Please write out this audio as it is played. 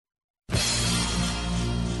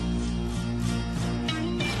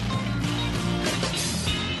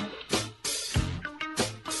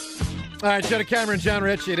All right, Jenna Cameron, John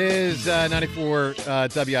Rich. It is 94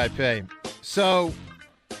 WIP. So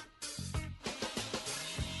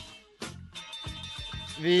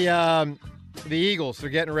the Eagles,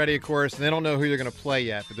 they're getting ready, of course, and they don't know who they're going to play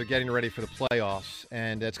yet, but they're getting ready for the playoffs.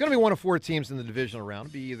 And it's going to be one of four teams in the divisional round.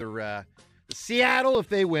 It'll be either Seattle if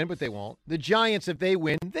they win, but they won't. The Giants if they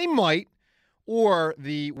win, they might. Or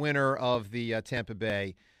the winner of the Tampa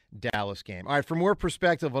Bay-Dallas game. All right, for more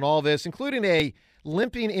perspective on all this, including a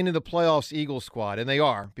limping into the playoffs Eagles squad, and they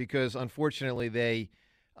are, because unfortunately they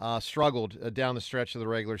struggled down the stretch of the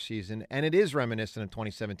regular season, and it is reminiscent of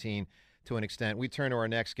 2017 to an extent. We turn to our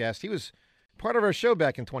next guest. He was part of our show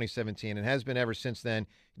back in 2017 and has been ever since then.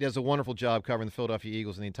 He does a wonderful job covering the Philadelphia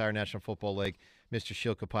Eagles and the entire National Football League, Mr.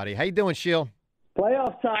 Sheil Kapadia. How you doing, Sheil?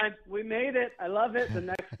 Playoff time. We made it. I love it. The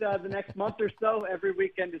next month or so, every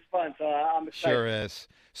weekend is fun, so I'm excited. Sure is.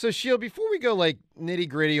 So, Sheil, before we go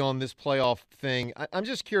nitty-gritty on this playoff thing, I'm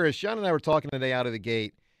just curious. John and I were talking today out of the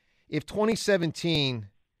gate. If 2017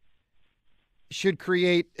 should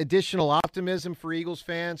create additional optimism for Eagles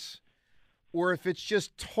fans, or if it's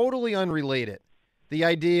just totally unrelated, the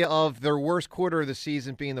idea of their worst quarter of the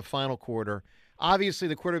season being the final quarter. Obviously,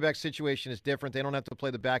 the quarterback situation is different. They don't have to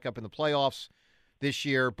play the backup in the playoffs this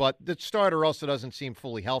year, but the starter also doesn't seem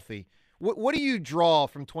fully healthy. What do you draw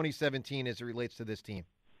from 2017 as it relates to this team?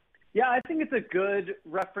 Yeah, I think it's a good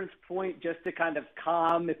reference point just to kind of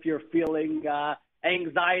calm if you're feeling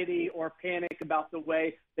anxiety or panic about the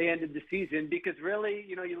way they ended the season, because really,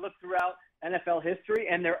 you look throughout NFL history,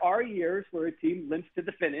 and there are years where a team limps to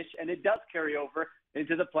the finish, and it does carry over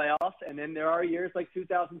into the playoffs. And then there are years like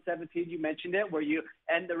 2017, you mentioned it, where you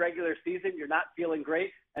end the regular season, you're not feeling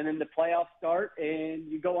great, and then the playoffs start and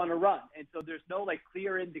you go on a run. And so there's no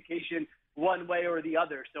clear indication one way or the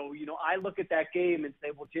other. So, I look at that game and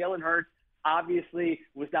say, well, Jalen Hurts obviously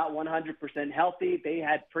was not 100% healthy. They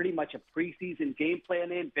had pretty much a preseason game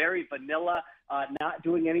plan in, very vanilla, not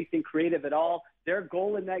doing anything creative at all. Their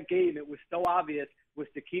goal in that game, it was so obvious, was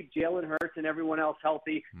to keep Jalen Hurts and everyone else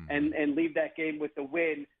healthy and leave that game with the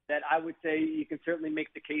win, that I would say you can certainly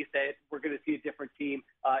make the case that we're going to see a different team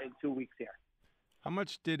in 2 weeks here. How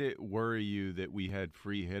much did it worry you that we had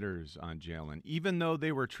free hitters on Jalen, even though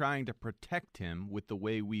they were trying to protect him with the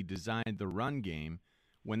way we designed the run game?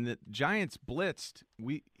 When the Giants blitzed,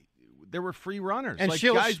 there were free runners. And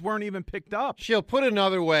guys weren't even picked up. Sheil, put it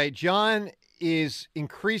another way, John is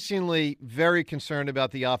increasingly very concerned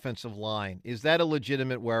about the offensive line. Is that a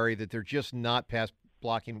legitimate worry that they're just not pass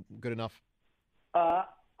blocking good enough?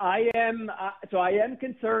 I am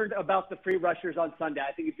concerned about the free rushers on Sunday.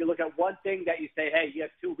 I think if you look at one thing that you say, hey, you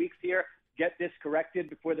have 2 weeks here, get this corrected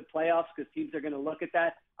before the playoffs, because teams are going to look at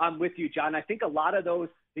that. I'm with you, John. I think a lot of those,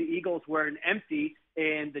 the Eagles were an empty,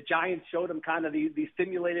 and the Giants showed them kind of these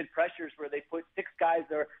simulated pressures where they put 6 guys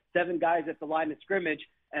or 7 guys at the line of scrimmage,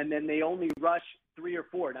 and then they only rush 3 or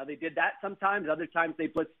 4. Now, they did that sometimes. Other times they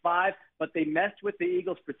blitzed 5, but they messed with the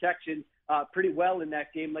Eagles' protection pretty well in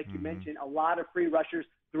that game. Like you mentioned, a lot of free rushers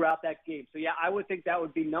throughout that game. So, yeah, I would think that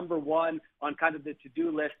would be number one on kind of the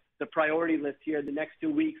to-do list, the priority list here in the next 2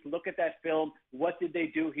 weeks. Look at that film. What did they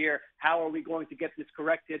do here? How are we going to get this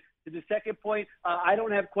corrected? To the second point, I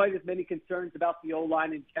don't have quite as many concerns about the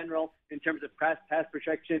O-line in general in terms of pass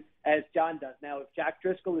protection as John does. Now, if Jack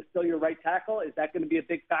Driscoll is still your right tackle, is that going to be a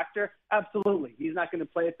big factor? Absolutely. He's not going to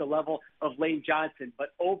play at the level of Lane Johnson. But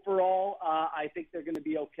overall, I think they're going to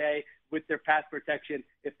be okay with their pass protection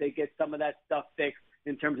if they get some of that stuff fixed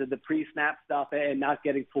in terms of the pre-snap stuff and not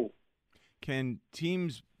getting fooled. Can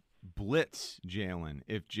teams blitz Jalen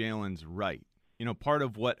if Jalen's right? Part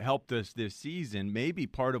of what helped us this season, maybe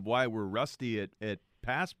part of why we're rusty at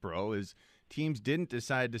pass pro, is teams didn't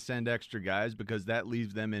decide to send extra guys because that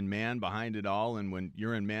leaves them in man behind it all. And when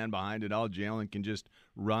you're in man behind it all, Jalen can just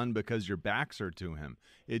run because your backs are to him.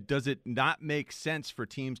 Does it not make sense for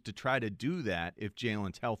teams to try to do that if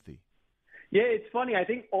Jalen's healthy? Yeah, it's funny. I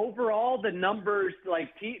think overall the numbers,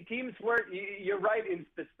 teams were, you're right, in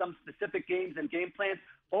some specific games and game plans.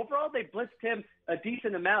 Overall, they blitzed him a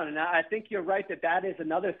decent amount. And I think you're right that is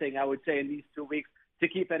another thing I would say in these 2 weeks to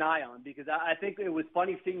keep an eye on, because I think it was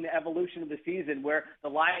funny seeing the evolution of the season where the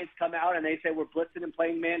Lions come out and they say we're blitzing and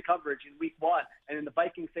playing man coverage in week 1. And then the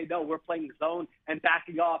Vikings say, no, we're playing zone and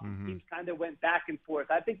backing off. And teams kind of went back and forth.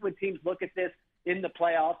 I think when teams look at this in the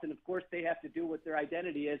playoffs, and of course they have to do what their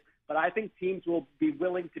identity is, but I think teams will be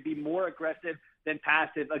willing to be more aggressive than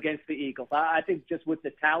passive against the Eagles. I think just with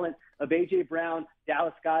the talent of A.J. Brown,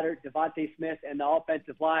 Dallas Goedert, Devontae Smith, and the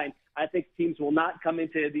offensive line, I think teams will not come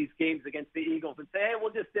into these games against the Eagles and say, hey,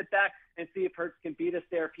 we'll just sit back and see if Hurts can beat us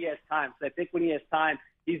there if he has time. So I think when he has time,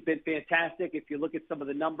 he's been fantastic. If you look at some of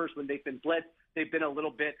the numbers when they've been blitzed, they've been a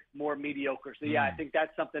little bit more mediocre. So, yeah, I think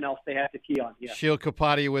that's something else they have to key on. Yeah. Sheil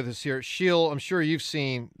Kapadia with us here. Sheil, I'm sure you've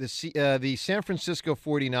seen the San Francisco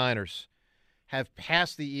 49ers have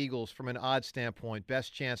passed the Eagles from an odd standpoint,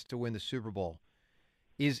 best chance to win the Super Bowl.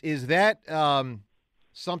 Is that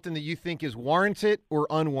something that you think is warranted or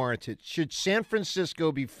unwarranted? Should San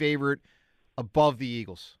Francisco be favored above the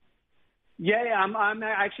Eagles? Yeah, I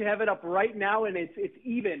actually have it up right now, and it's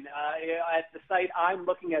even at the site I'm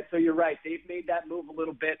looking at. So you're right; they've made that move a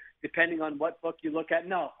little bit, depending on what book you look at.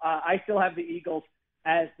 No, I still have the Eagles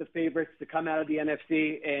as the favorites to come out of the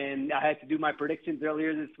NFC, and I had to do my predictions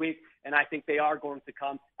earlier this week, and I think they are going to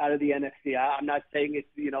come out of the NFC. I'm not saying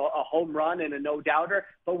it's a home run and a no-doubter,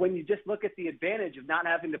 but when you just look at the advantage of not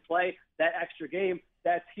having to play that extra game,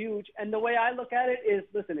 that's huge. And the way I look at it is,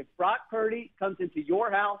 listen, if Brock Purdy comes into your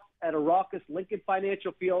house at a raucous Lincoln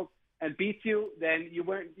Financial Field and beats you, then you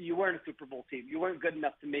weren't a Super Bowl team. You weren't good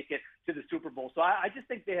enough to make it to the Super Bowl. So I just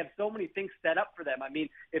think they have so many things set up for them. I mean,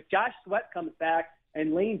 if Josh Sweat comes back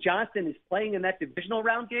and Lane Johnson is playing in that divisional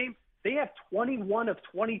round game, they have 21 of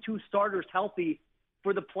 22 starters healthy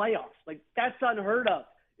for the playoffs. Like, that's unheard of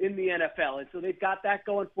in the NFL. And so they've got that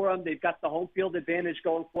going for them. They've got the home field advantage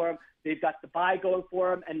going for them. They've got the bye going for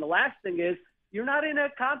them. And the last thing is, you're not in a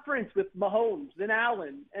conference with Mahomes and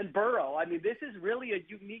Allen and Burrow. I mean, this is really a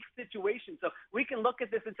unique situation. So we can look at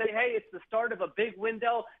this and say, hey, it's the start of a big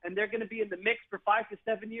window, and they're going to be in the mix for 5 to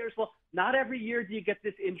 7 years. Well, not every year do you get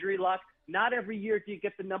this injury luck. Not every year do you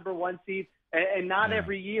get the number one seed. And not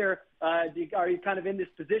every year are you kind of in this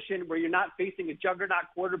position where you're not facing a juggernaut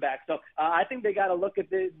quarterback. So I think they got to look at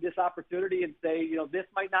this opportunity and say, this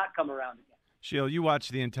might not come around again. Sheil, you watch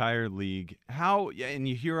the entire league. And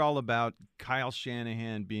you hear all about Kyle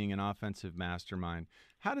Shanahan being an offensive mastermind.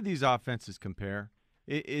 How do these offenses compare?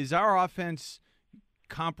 Is our offense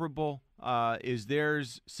comparable? Is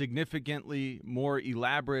theirs significantly more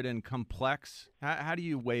elaborate and complex? How do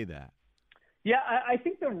you weigh that? Yeah, I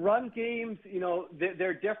think the run games,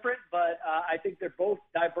 they're different, but I think they're both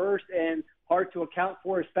diverse and hard to account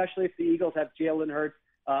for, especially if the Eagles have Jalen Hurts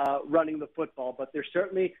running the football. But they're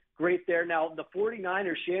certainly great there. Now, the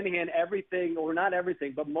 49ers, Shanahan, everything, or not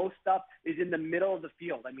everything, but most stuff is in the middle of the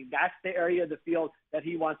field. I mean, that's the area of the field that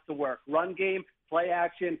he wants to work. Run game, play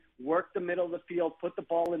action, work the middle of the field, put the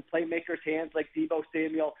ball in playmakers' hands like Deebo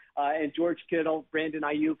Samuel and George Kittle, Brandon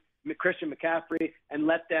Ayuk, Christian McCaffrey, and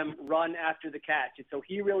let them run after the catch. And so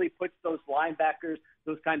he really puts those linebackers,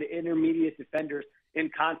 those kind of intermediate defenders in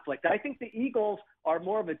conflict. I think the Eagles are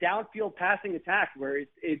more of a downfield passing attack where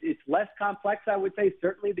it's less complex, I would say,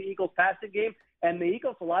 certainly the Eagles passing game. And the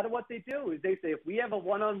Eagles, a lot of what they do is they say, if we have a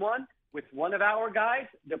one-on-one with one of our guys,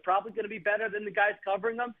 they're probably going to be better than the guys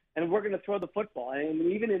covering them, and we're going to throw the football. And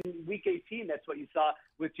even in Week 18, that's what you saw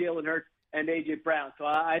with Jalen Hurts and A.J. Brown. So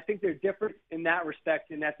I think they're different in that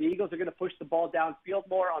respect, in that the Eagles are going to push the ball downfield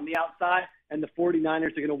more on the outside, and the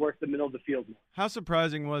 49ers are going to work the middle of the field more. How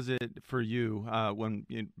surprising was it for you when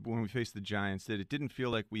we faced the Giants that it didn't feel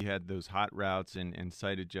like we had those hot routes and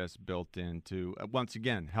sight adjusts built in to, once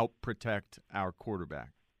again, help protect our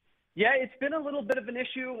quarterback? Yeah, it's been a little bit of an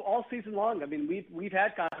issue all season long. I mean, we've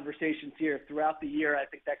had conversations here throughout the year. I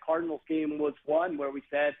think that Cardinals game was one where we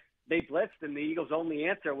said they blitzed, and the Eagles' only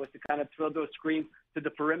answer was to kind of throw those screens to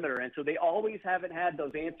the perimeter. And so they always haven't had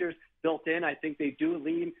those answers built in. I think they do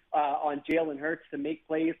lean on Jalen Hurts to make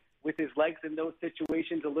plays with his legs in those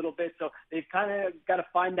situations a little bit. So they've kind of got to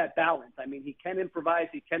find that balance. I mean, he can improvise.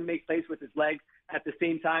 He can make plays with his legs. At the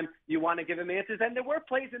same time, you want to give him answers. And there were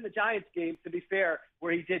plays in the Giants game, to be fair,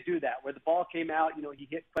 where he did do that, where the ball came out. He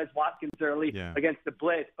hit Quez Watkins early against the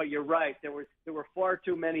blitz. But you're right. There were far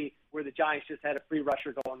too many where the Giants just had a free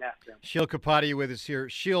rusher going after him. Sheil Kapadia with us here.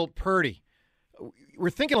 Sheil, Purdy.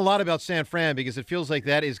 We're thinking a lot about San Fran because it feels like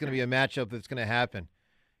that is going to be a matchup that's going to happen.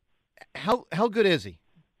 How good is he?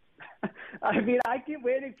 I mean, I keep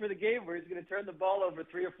waiting for the game where he's going to turn the ball over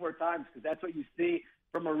 3 or 4 times because that's what you see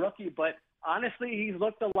from a rookie. But honestly, he's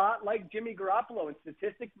looked a lot like Jimmy Garoppolo. And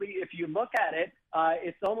statistically, if you look at it,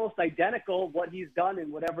 it's almost identical what he's done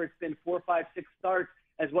in whatever it's been 4, 5, 6 starts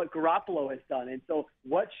as what Garoppolo has done. And so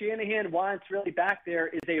what Shanahan wants really back there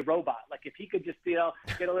is a robot. Like if he could just,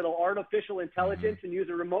 get a little artificial intelligence and use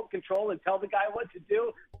a remote control and tell the guy what to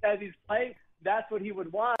do as he's playing, that's what he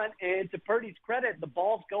would want. And to Purdy's credit, the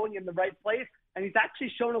ball's going in the right place. And he's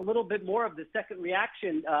actually shown a little bit more of the second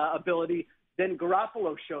reaction ability than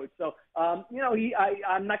Garoppolo showed. So, I'm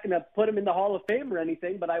not going to put him in the Hall of Fame or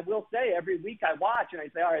anything, but I will say every week I watch and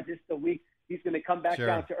I say, all right, this is the week he's going to come back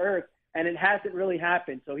down to earth. And it hasn't really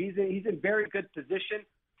happened. So he's in very good position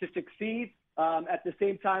to succeed. At the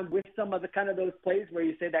same time, with some of the kind of those plays where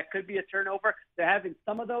you say that could be a turnover, they're having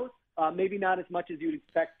some of those maybe not as much as you'd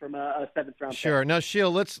expect from a seventh-round pick. Sure. Now,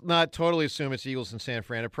 Sheil, let's not totally assume it's Eagles and San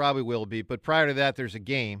Fran. It probably will be. But prior to that, there's a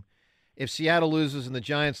game. If Seattle loses and the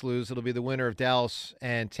Giants lose, it'll be the winner of Dallas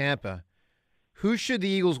and Tampa. Who should the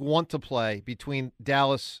Eagles want to play between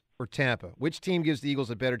Dallas or Tampa? Which team gives the Eagles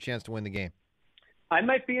a better chance to win the game? I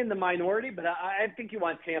might be in the minority, but I think you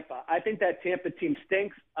want Tampa. I think that Tampa team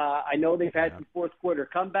stinks. I know they've had some fourth-quarter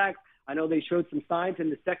comebacks. I know they showed some signs in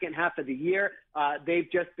the second half of the year. They've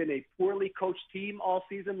just been a poorly coached team all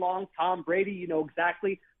season long. Tom Brady, you know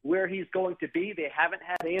exactly where he's going to be. They haven't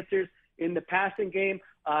had answers in the passing game.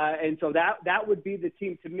 And so that would be the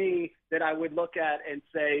team to me that I would look at and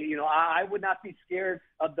say, you know, I would not be scared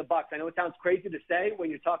of the Bucs. I know it sounds crazy to say when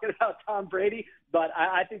you're talking about Tom Brady, but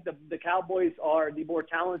I think the Cowboys are the more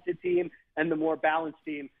talented team and the more balanced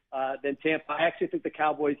team than Tampa. I actually think the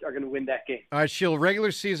Cowboys are going to win that game. All right, Sheil,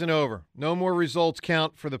 regular season over. No more results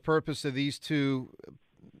count for the purpose of these two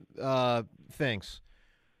things.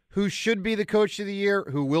 Who should be the coach of the year?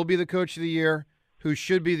 Who will be the coach of the year? Who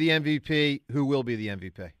should be the MVP? Who will be the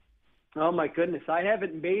MVP? Oh, my goodness. I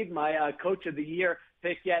haven't made my coach of the year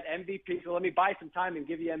pick yet, MVP. So let me buy some time and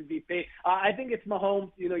give you MVP. I think it's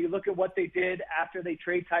Mahomes. You know, you look at what they did after they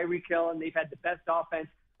trade Tyreek Hill, and they've had the best offense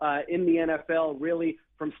in the NFL really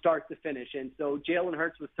from start to finish. And so Jalen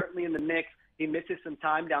Hurts was certainly in the mix. He misses some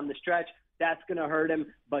time down the stretch. That's going to hurt him.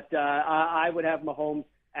 But I would have Mahomes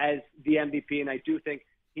as the MVP, and I do think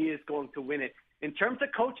he is going to win it. In terms of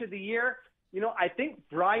coach of the year, you know, I think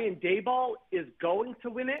Brian Daboll is going to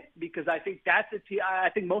win it because I think that's a team. I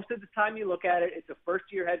think most of the time you look at it, it's a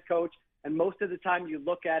first-year head coach, and most of the time you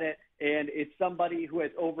look at it, and it's somebody who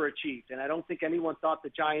has overachieved. And I don't think anyone thought the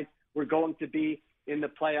Giants were going to be in the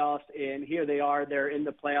playoffs, and here they are. They're in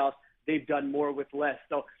the playoffs. They've done more with less.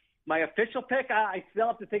 So my official pick, I still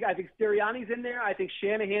have to think. I think Sirianni's in there. I think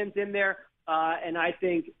Shanahan's in there, and I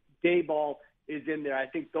think Daboll is in there. I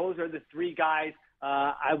think those are the three guys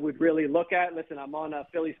I would really look at. Listen, I'm on a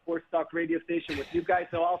Philly Sports Talk radio station with you guys,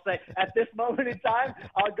 so I'll say at this moment in time,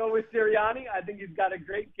 I'll go with Sirianni. I think he's got a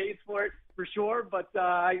great case for it for sure, but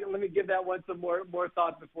let me give that one some more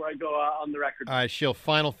thought before I go on the record. All right, Sheil,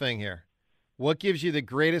 final thing here. What gives you the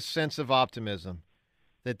greatest sense of optimism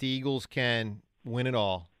that the Eagles can win it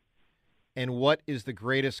all, and what is the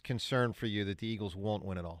greatest concern for you that the Eagles won't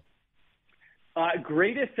win it all?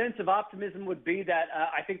 Greatest sense of optimism would be that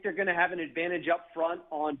I think they're going to have an advantage up front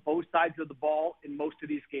on both sides of the ball in most of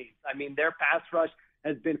these games. I mean, their pass rush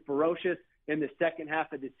has been ferocious in the second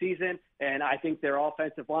half of the season, and I think their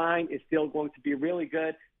offensive line is still going to be really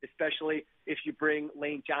good, especially if you bring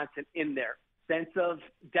Lane Johnson in there. Sense of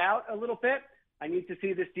doubt a little bit. I need to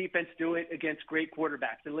see this defense do it against great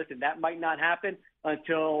quarterbacks. And listen, that might not happen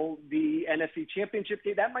until the NFC Championship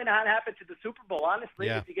game. That might not happen to the Super Bowl, honestly.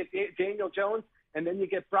 Yeah. If you get Daniel Jones and then you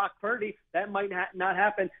get Brock Purdy, that might not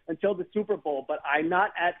happen until the Super Bowl. But I'm not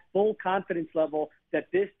at full confidence level that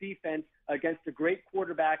this defense against a great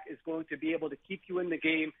quarterback is going to be able to keep you in the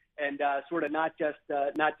game and sort of not just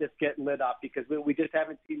get lit up, because we just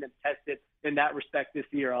haven't seen them tested in that respect this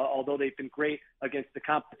year, although they've been great against the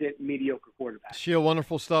competent, mediocre quarterbacks. Sheil,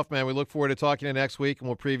 wonderful stuff, man. We look forward to talking to you next week, and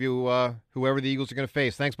we'll preview whoever the Eagles are going to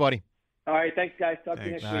face. Thanks, buddy. All right, thanks, guys. Talk to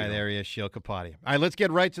you next All week. right, there he is, Sheil Kapadia. All right, let's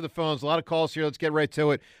get right to the phones. A lot of calls here. Let's get right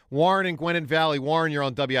to it. Warren in Gwinnett Valley. Warren, you're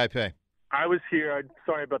on WIP. I was here.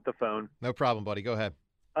 Sorry about the phone. No problem, buddy. Go ahead.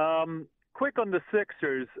 Quick on the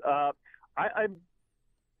Sixers.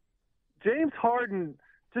 James Harden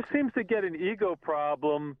just seems to get an ego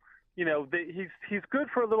problem. You know, he's good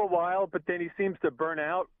for a little while, but then he seems to burn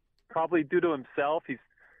out, probably due to himself. He's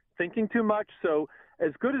thinking too much. So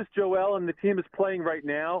as good as Joel and the team is playing right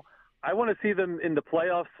now, I want to see them in the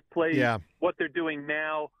playoffs play what they're doing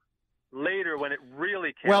now later when it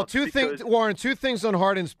really counts. Well, two things on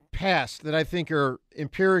Harden's past that I think are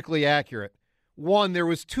empirically accurate. One, there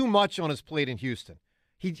was too much on his plate in Houston.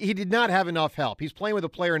 He did not have enough help. He's playing with a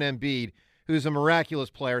player in Embiid who's a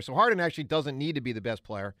miraculous player, so Harden actually doesn't need to be the best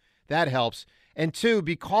player. That helps. And two,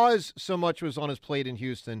 because so much was on his plate in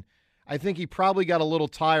Houston, I think he probably got a little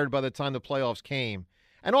tired by the time the playoffs came.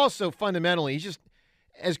 And also, fundamentally, he's just,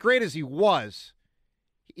 as great as he was,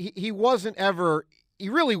 he wasn't ever, he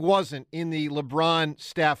really wasn't in the LeBron,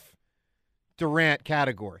 Steph, Durant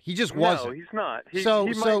category. He just wasn't. No, he's not.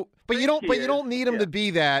 But you don't need him to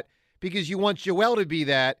be that, because you want Joel to be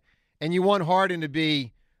that, and you want Harden to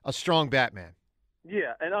be a strong Batman.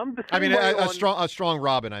 Yeah, and I'm the same way a strong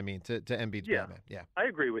Robin. I mean, to Embiid's Batman. Yeah, I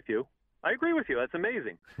agree with you. That's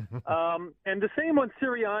amazing. And the same on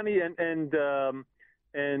Sirianni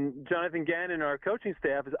and Jonathan Gannon, our coaching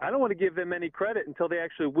staff, is I don't want to give them any credit until they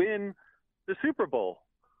actually win the Super Bowl.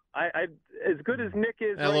 I as good as Nick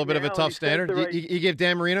is, A little bit of a now, tough he says standard. the right- You give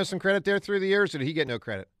Dan Marino some credit there through the years, or did he get no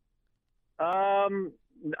credit?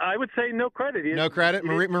 I would say no credit. No credit. He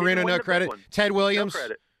didn't Marino, win no the big credit. one. Ted Williams, No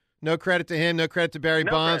credit. no credit to him. No credit to Barry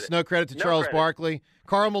No Bonds. credit. No credit to No Charles credit. Barkley.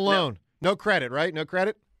 Carl Malone, no credit, right? No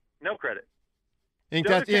credit. No credit. Think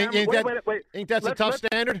Joe that's a Let's- tough let's-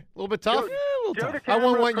 standard? A little bit tough? Joe- a little Joe tough. DeCamara I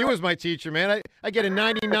wouldn't want you cre- as my teacher, man. I get a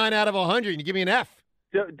 99 out of 100, and you give me an F.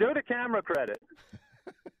 Do the camera credit.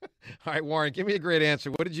 All right, Warren, give me a great answer.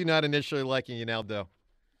 What did you not initially like and you now do?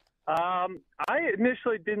 I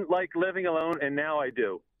initially didn't like living alone, and now I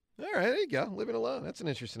do. All right, there you go. Living alone. That's an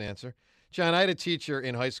interesting answer. John, I had a teacher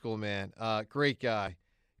in high school, man. Great guy.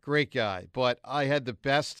 But I had the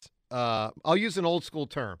best, I'll use an old school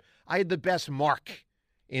term. I had the best mark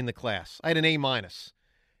in the class. I had an A-.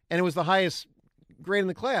 And it was the highest grade in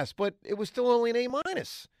the class, but it was still only an A-.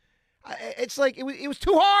 It's like it was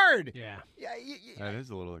too hard. Yeah. That is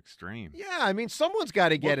a little extreme. Yeah, I mean, someone's got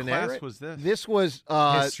to get What in class there. was this? This was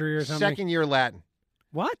History or something? second year Latin.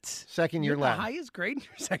 What? Second year You're Latin. the highest grade in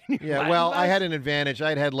your second year Yeah, Latin well, I class? had an advantage.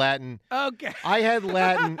 I'd had Latin. Okay. I had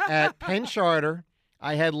Latin at Penn Charter.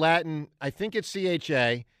 I had Latin, I think at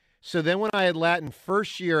CHA. So then when I had Latin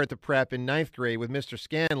first year at the prep in ninth grade with Mr.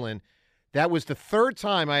 Scanlon, that was the third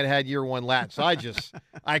time I had year one Latin. So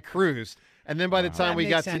I cruised. And then by the time That we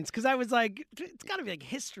makes got sense because I was like, it's got to be like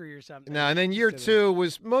history or something. no, and then year So two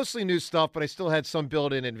was mostly new stuff, but I still had some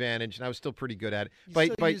built-in advantage, and I was still pretty good at it.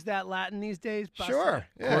 You still use that Latin these days? Busted? Sure.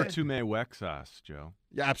 Yeah. Cortume Wexas, Joe.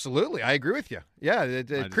 Yeah, absolutely. I agree with you. Yeah, the I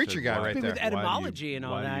just creature said guy why. right Big there. with Why do you- etymology and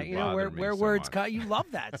all why do that. you You know where bother me where so words much? come. You love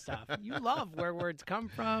that stuff. You love where words come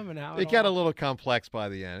from and how It got a little complex by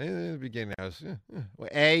the end. In the beginning, I was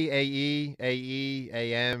A-E, A-E,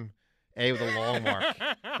 A-M, A with a long mark.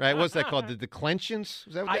 Right? What's that called? The declensions?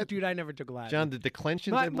 Was that what that? Dude, I never took Latin. John, the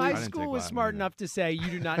declensions, my I believe? my I didn't school take was Latin smart either. enough to say you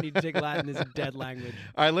do not need to take Latin as a dead language.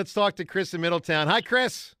 All right, let's talk to Chris in Middletown. Hi,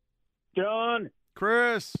 Chris. John,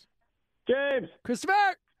 Chris. James,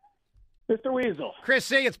 Christopher! Mr. Weasel. Chris,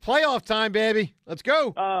 see, it's playoff time, baby. Let's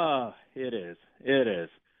go. It is. It is.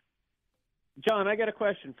 John, I got a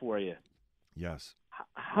question for you. Yes.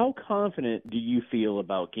 How confident do you feel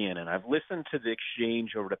about Gannon? I've listened to the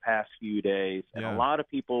exchange over the past few days, and Yeah. a lot of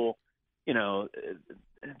people,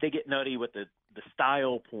 they get nutty with the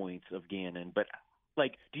style points of Gannon. But,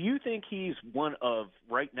 do you think he's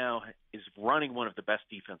right now, is running one of the best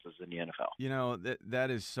defenses in the NFL? You know that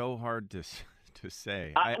is so hard to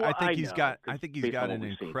say. Well, I think I he's know, got 'cause I think he's based got on an what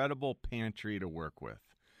we've seen. incredible pantry to work with,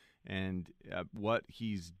 and what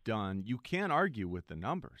he's done, you can't argue with the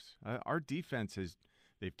numbers. Our defense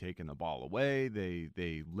they've taken the ball away.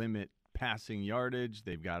 They limit passing yardage.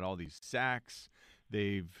 They've got all these sacks.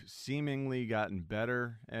 They've seemingly gotten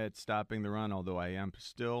better at stopping the run, although I am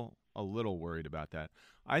still a little worried about that.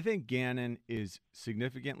 I think Gannon is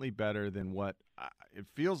significantly better than what it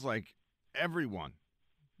feels like everyone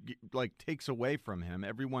takes away from him.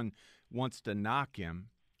 Everyone wants to knock him.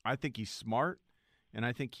 I think he's smart, and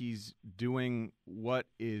I think he's doing what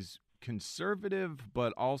is conservative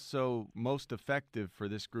but also most effective for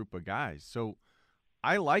this group of guys. So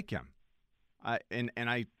I like him. I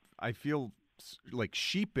feel like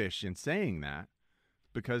sheepish in saying that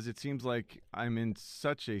because it seems like I'm in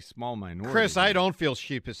such a small minority. Chris, I don't feel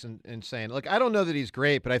sheepish in saying it. Look, I don't know that he's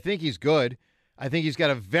great, but I think he's good. I think he's got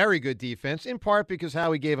a very good defense, in part because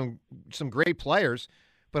Howie gave him some great players.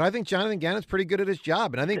 But I think Jonathan Gannon's pretty good at his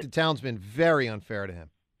job, and I think the town's been very unfair to him.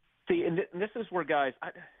 See, and this is where guys,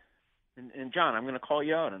 and John, I'm going to call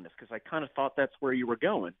you out on this because I kind of thought that's where you were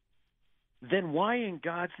going. Then why in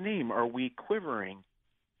God's name are we quivering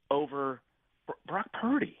over Brock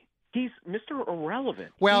Purdy? He's Mr.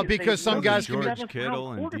 Irrelevant. Well, He is because a some guys can be- George 7th-round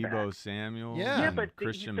Kittle and quarterback. Deebo Samuel Yeah. and but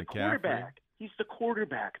Christian he's the McCaffrey. quarterback. He's the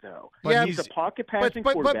quarterback, though. But Yeah, he's he's a pocket But passing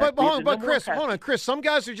but quarterback. but He hold has on, the but number one Chris, hold on, Chris. Some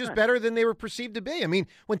guys are just Right. better than they were perceived to be. I mean,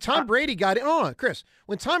 when Tom Brady got in, hold on, Chris,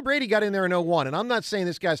 when Tom Brady got in there in 01, and I'm not saying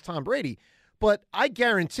this guy's Tom Brady, but I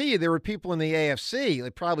guarantee you there were people in the AFC,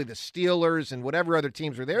 like probably the Steelers and whatever other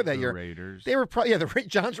teams were there that The year. Raiders. They were probably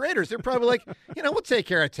John's Raiders. They're probably like, we'll take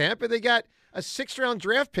care of Tampa. They got a 6th-round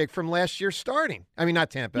draft pick from last year starting. I mean,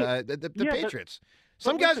 not Tampa, the Yeah, but- Patriots.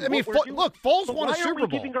 Some But guys. listen, I mean, what we're doing- look, Foles But won a why are Super we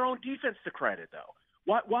Bowl. giving our own defense the credit, though?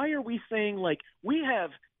 Why are we saying, we have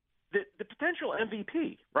the potential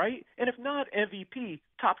MVP, right? And if not MVP,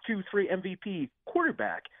 top 2-3 MVP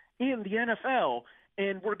quarterback in the NFL,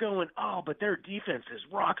 and we're going, but their defense is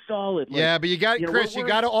rock solid. Yeah, but you got Chris. You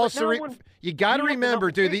got to also you got to remember,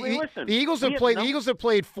 dude. The Eagles have played. The Eagles have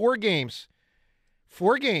played 4 games.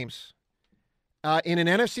 4 games in an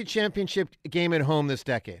NFC Championship game at home this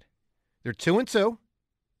decade. They're 2-2.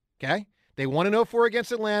 Okay, They won in 04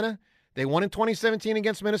 against Atlanta. They won in 2017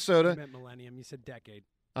 against Minnesota. You meant millennium. You said decade.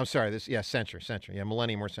 I'm sorry. Century. Yeah,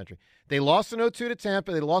 millennium or century. They lost in 02 to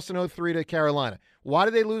Tampa. They lost in 03 to Carolina. Why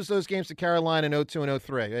did they lose those games to Carolina in 02 and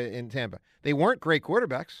 03 in Tampa? They weren't great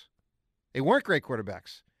quarterbacks. They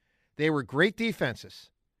were great defenses.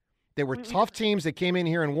 They were tough teams that came in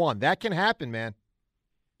here and won. That can happen, man.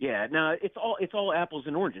 Yeah, no, it's all apples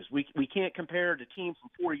and oranges. We can't compare to teams from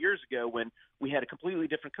 4 years ago when we had a completely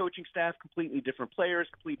different coaching staff, completely different players,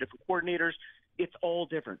 completely different coordinators. It's all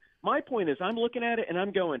different. My point is, I'm looking at it and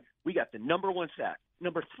I'm going, we got the number 1 sack,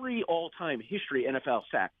 number 3 all-time history NFL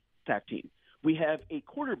sack team. We have a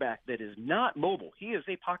quarterback that is not mobile. He is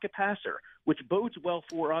a pocket passer, which bodes well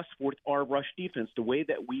for us for our rush defense, the way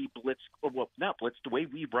that we the way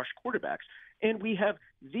we rush quarterbacks. And we have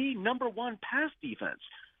the number 1 pass defense.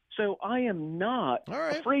 So I am not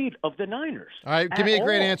afraid of the Niners. All right, give me a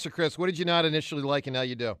great answer, Chris. What did you not initially like and now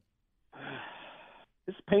you do?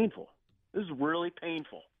 This is painful. This is really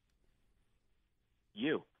painful.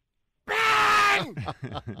 You.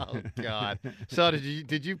 Oh God! So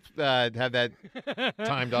did you have that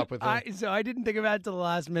timed up with him? So I didn't think about it till the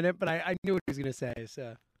last minute, but I knew what he was going to say.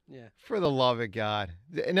 So yeah. For the love of God!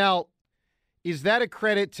 Now, is that a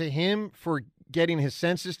credit to him for getting his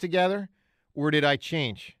senses together, or did I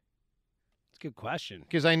change? It's a good question.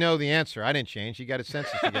 Because I know the answer. I didn't change. He got his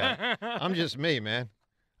senses together. I'm just me, man.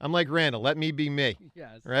 I'm like Randall. Let me be me.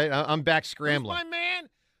 Yes. Right? I'm back scrambling. Who's my man?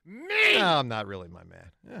 Me! No, I'm not really my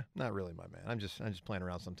man. Not really my man. I'm just playing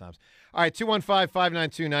around sometimes. All right,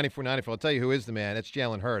 215-592-9494. I'll tell you who is the man. It's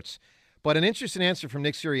Jalen Hurts. But an interesting answer from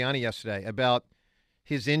Nick Sirianni yesterday about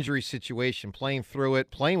his injury situation, playing through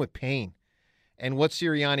it, playing with pain, and what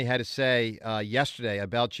Sirianni had to say yesterday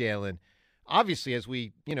about Jalen. Obviously, as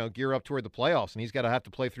we gear up toward the playoffs, and he's got to have to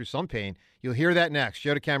play through some pain. You'll hear that next.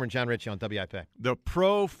 Joe DeCamara and John Ritchie on WIP. The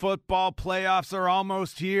pro football playoffs are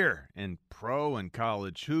almost here. And pro and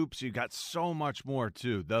college hoops, you got so much more,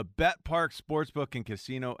 too. The BetPark Sportsbook and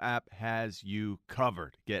Casino app has you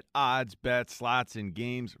covered. Get odds, bets, slots, and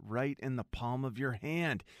games right in the palm of your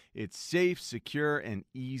hand. It's safe, secure, and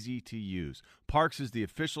easy to use. Parks is the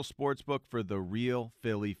official sportsbook for the real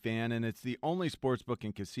Philly fan, and it's the only sportsbook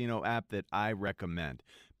and casino app that I recommend.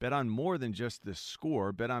 Bet on more than just the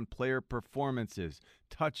score. Bet on player performances,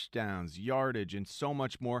 touchdowns, yardage, and so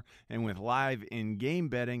much more. And with live in-game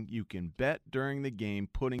betting, you can bet during the game,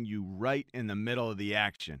 putting you right in the middle of the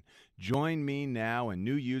action. Join me now, and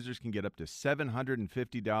new users can get up to $750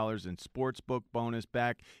 in sportsbook bonus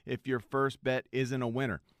back if your first bet isn't a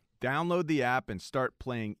winner. Download the app and start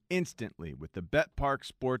playing instantly with the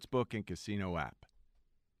BetPark Sportsbook and Casino app.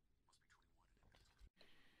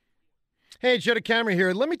 Hey, Joe DeCamara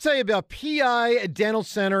here. Let me tell you about PI Dental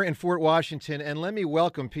Center in Fort Washington, and let me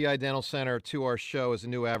welcome PI Dental Center to our show as a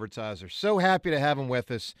new advertiser. So happy to have them with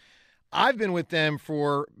us. I've been with them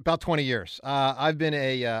for about 20 years. I've been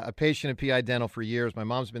a patient at PI Dental for years. My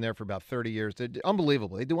mom's been there for about 30 years. They're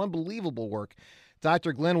unbelievable. They do unbelievable work.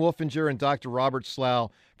 Dr. Glenn Wolfinger and Dr. Robert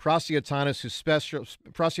Slough, prosthodontists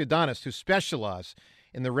who specialize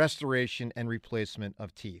in the restoration and replacement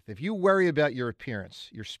of teeth. If you worry about your appearance,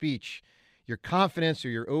 your speech, your confidence, or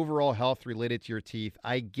your overall health related to your teeth,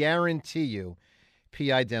 I guarantee you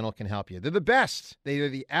PI Dental can help you. They're the best. They are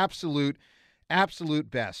the absolute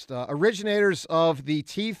best. Originators of the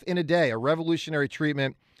Teeth in a Day, a revolutionary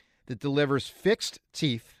treatment that delivers fixed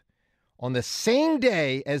teeth on the same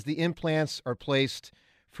day as the implants are placed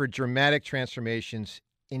for dramatic transformations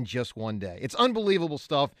in just one day. It's unbelievable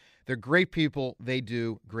stuff. They're great people. They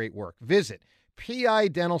do great work. Visit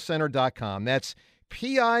PIDentalCenter.com. That's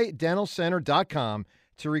PIDentalCenter.com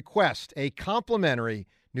to request a complimentary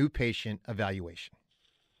new patient evaluation.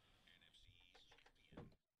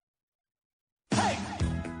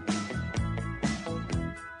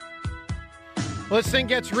 Well, this thing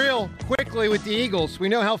gets real quickly with the Eagles. We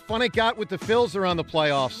know how fun it got with the Phils around the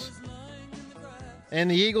playoffs.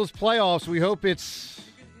 And the Eagles playoffs, we hope it's...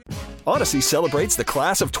 Odyssey celebrates the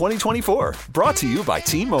class of 2024, brought to you by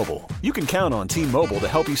T-Mobile. You can count on T-Mobile to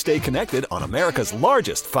help you stay connected on America's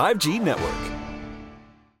largest 5G network.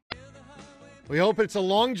 We hope it's a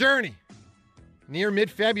long journey, near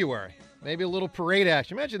mid-February. Maybe a little parade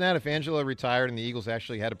action. Imagine that if Angela retired and the Eagles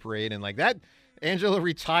actually had a parade and like that, Angela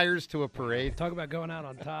retires to a parade. Talk about going out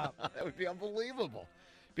on top. That would be unbelievable.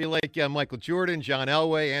 Be like Michael Jordan, John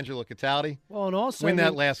Elway, Angelo Cataldi. Well, and also win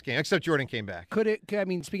that last game, except Jordan came back.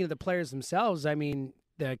 Speaking of the players themselves, the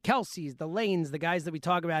Kelceys, the Lanes, the guys that we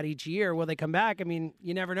talk about each year, will they come back? You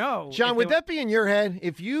never know. John, would that be in your head?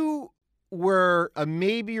 If you were a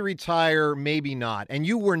maybe retire, maybe not, and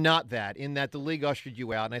you were not that, in that the league ushered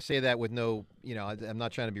you out, and I say that with no, I'm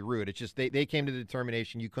not trying to be rude. It's just they came to the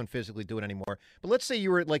determination you couldn't physically do it anymore. But let's say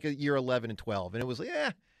you were at like a year 11 and 12, and it was like,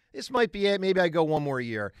 this might be it. Maybe I go one more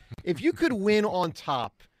year. If you could win on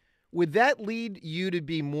top, would that lead you to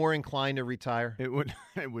be more inclined to retire? It would.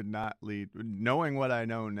 It would not lead. Knowing what I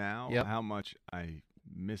know now, Yep. how much I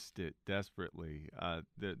missed it desperately.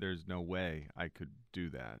 There's no way I could do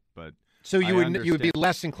that. But So you would be understand.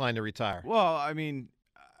 less inclined to retire. Well, I mean,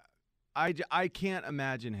 I can't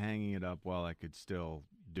imagine hanging it up while I could still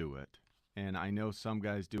do it. And I know some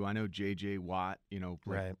guys do. I know J.J. Watt,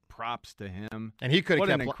 Right. props to him. And he could have What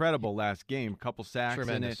kept an incredible last game. Couple sacks in it.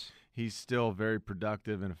 Tremendous. He's still very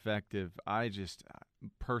productive and effective. I just,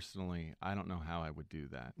 personally, I don't know how I would do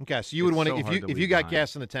that. Okay, so you would It's want so to hard if you leave got behind.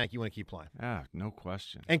 gas in the tank, you want to keep playing. Yeah, no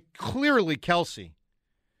question. And clearly, Kelsey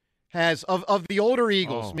has of the older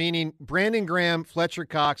Eagles, Oh. meaning Brandon Graham, Fletcher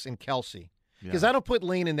Cox, and Kelsey. Because I don't put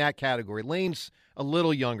Lane in that category. Lane's a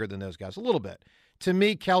little younger than those guys, a little bit. To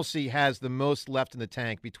me, Kelsey has the most left in the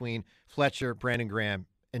tank between Fletcher, Brandon Graham,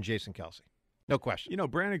 and Jason Kelsey. No question.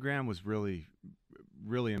 Brandon Graham was really,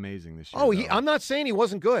 really amazing this year. Oh, though. I'm not saying he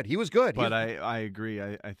wasn't good. He was good. But I agree.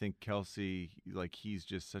 I think Kelsey, he's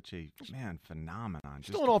just such a phenomenon. Just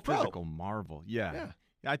Still an a all-pro. physical marvel. Yeah. Yeah.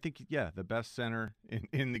 I think the best center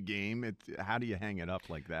in the game. It's how do you hang it up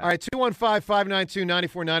like that? All right,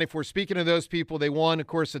 215-592-9494. Speaking of those people, they won, of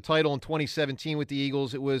course, the title in 2017 with the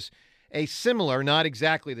Eagles. It was a similar, not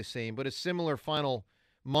exactly the same, but a similar final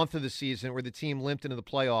month of the season where the team limped into the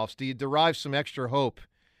playoffs. Do you derive some extra hope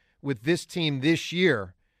with this team this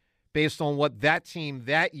year based on what that team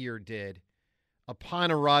that year did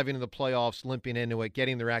upon arriving in the playoffs, limping into it,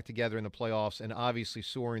 getting their act together in the playoffs, and obviously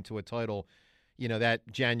soaring to a title, that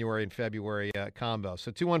January and February combo?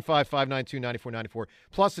 So 215-592-9494.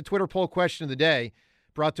 Plus the Twitter poll question of the day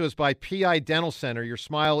brought to us by PI Dental Center. Your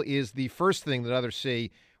smile is the first thing that others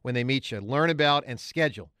see when they meet you. Learn about and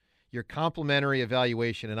schedule your complimentary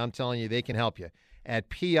evaluation, and I'm telling you, they can help you at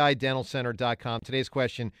pidentalcenter.com. Today's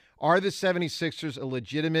question, are the 76ers a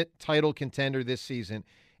legitimate title contender this season?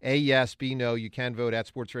 A, yes. B, no. You can vote at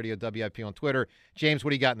Sports Radio WIP on Twitter. James, what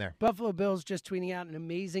do you got in there? Buffalo Bills just tweeting out an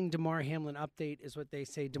amazing Damar Hamlin update is what they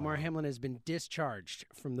say. Damar Hamlin has been discharged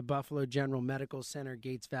from the Buffalo General Medical Center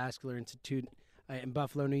Gates Vascular Institute in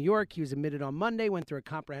Buffalo, New York. He was admitted on Monday, went through a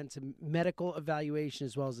comprehensive medical evaluation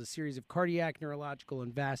as well as a series of cardiac, neurological,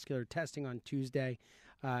 and vascular testing on Tuesday.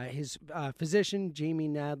 His physician, Jamie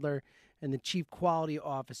Nadler, and the chief quality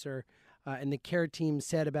officer and the care team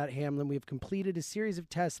said about Hamlin, we have completed a series of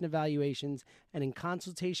tests and evaluations, and in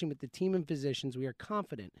consultation with the team and physicians, we are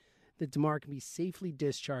confident that Damar can be safely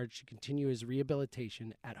discharged to continue his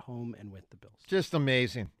rehabilitation at home and with the Bills. Just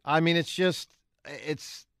amazing. I mean, I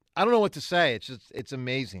don't know what to say. It's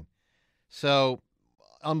amazing. So,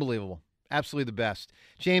 unbelievable. Absolutely the best.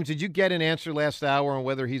 James, did you get an answer last hour on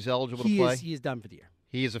whether he's eligible to play? He is done for the year.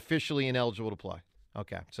 He is officially ineligible to play.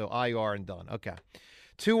 Okay, so IR and done. Okay.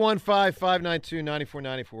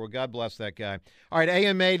 215-592-9494. Well, God bless that guy. All right,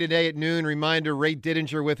 AMA today at noon. Reminder, Ray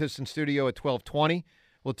Didinger with us in studio at 12:20.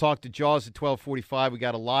 We'll talk to Jaws at 12:45. We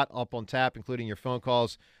got a lot up on tap, including your phone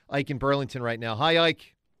calls. Ike in Burlington right now. Hi,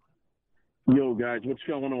 Ike. Yo, guys, what's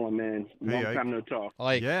going on, man? Hey, Long Ike. time no talk.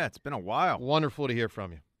 Ike, Yeah, it's been a while. wonderful to hear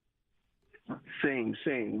from you. Same.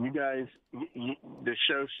 You guys, the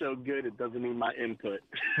show's so good it doesn't need my input.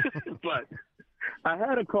 But I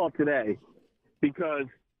had a call today because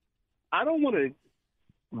I don't want to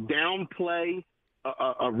downplay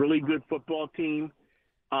a really good football team.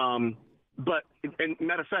 But, and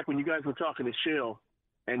matter of fact, when you guys were talking to Shill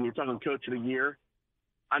and you're talking Coach of the Year,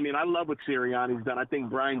 I mean, I love what Sirianni's done. I think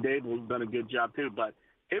Brian Dable's done a good job too, but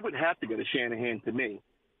it would have to go to Shanahan to me.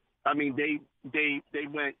 I mean, they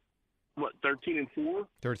went, 13-4?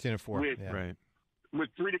 13-4. With- Yeah. Right. With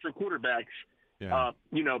three different quarterbacks, Yeah.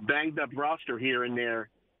 banged up roster here and there.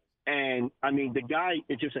 And, I mean, the guy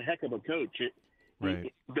is just a heck of a coach.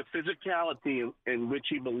 Right. The physicality in which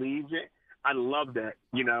he believes it, I love that,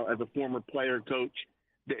 as a former player, coach.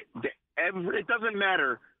 It doesn't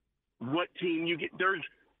matter what team you get.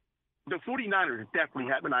 The 49ers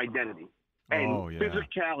definitely have an identity. And Oh, yeah.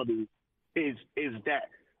 physicality is that.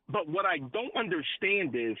 But what I don't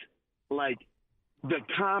understand is, like, the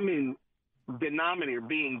common denominator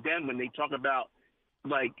being them when they talk about,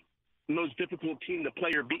 like, most difficult team to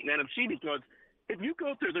play or beat in NFC, because if you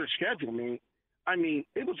go through their schedule, man, I mean,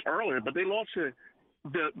 it was earlier, but they lost to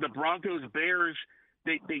the Broncos, Bears.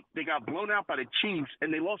 They got blown out by the Chiefs,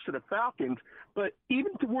 and they lost to the Falcons. But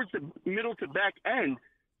even towards the middle to back end,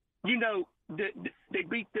 they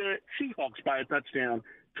beat the Seahawks by a touchdown.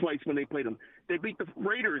 twice when they played them. They beat the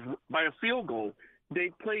Raiders by a field goal.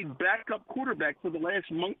 They played backup quarterback for the last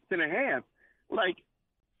month and a half. Like,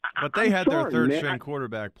 but they had their third man. string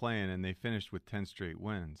quarterback playing, and they finished with 10 straight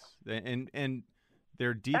wins. And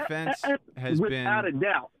their defense has been without a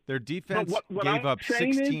doubt. Their defense what gave I'm up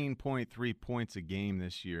saying 16.3 points a game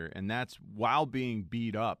this year, and that's while being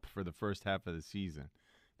beat up for the first half of the season.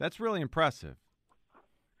 That's really impressive.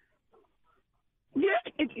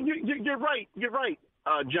 Yeah, you're right. You're right,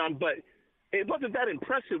 John. But it wasn't that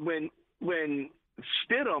impressive when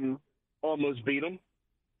Stidham almost beat them.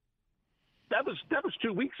 That was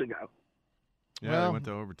 2 weeks ago. Yeah, Well, they went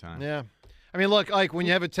to overtime. Yeah. I mean, look, Ike, when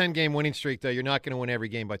you have a 10-game winning streak, though, you're not going to win every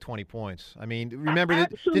game by 20 points. I mean, remember,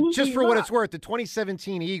 just for what it's worth, the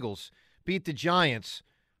 2017 Eagles beat the Giants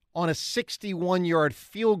on a 61-yard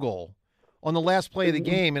field goal on the last play of the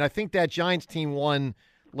game, and I think that Giants team won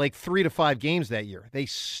like 3 to 5 games that year. They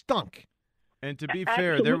stunk. And to be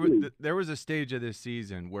fair, there was a stage of this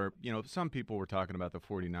season where, some people were talking about the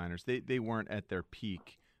 49ers. They weren't at their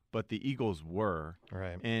peak, but the Eagles were.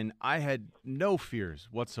 Right. And I had no fears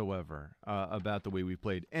whatsoever about the way we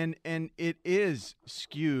played. And it is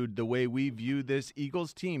skewed the way we view this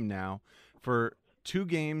Eagles team now for 2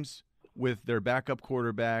 games with their backup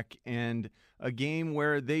quarterback and a game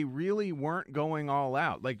where they really weren't going all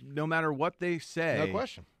out. Like, no matter what they say, No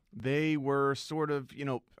question. they were sort of,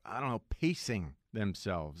 pacing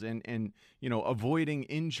themselves and avoiding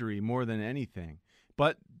injury more than anything.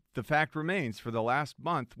 But the fact remains, for the last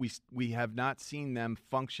month, we have not seen them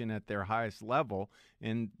function at their highest level,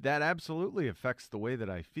 and that absolutely affects the way that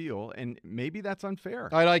I feel, and maybe that's unfair.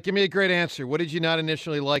 All right, Ike, give me a great answer. What did you not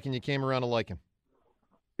initially like and you came around to liking?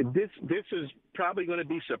 This is probably going to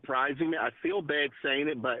be surprising me. I feel bad saying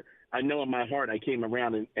it, but I know in my heart I came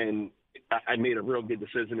around and I made a real good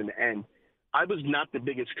decision in the end. I was not the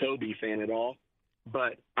biggest Kobe fan at all,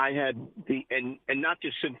 but I had and not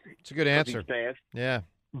just since it's a good answer. Passed, yeah.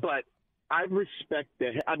 But I respect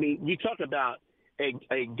that. I mean, you talk about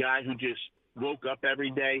a guy who just woke up every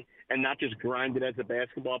day and not just grinded as a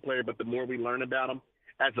basketball player, but the more we learn about him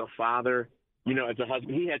as a father, as a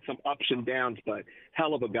husband, he had some ups and downs, but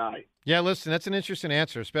hell of a guy. Yeah, listen, that's an interesting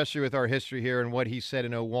answer, especially with our history here and what he said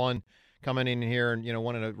in 2001, coming in here and,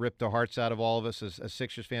 wanting to rip the hearts out of all of us as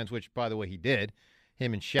Sixers fans, which, by the way, he did,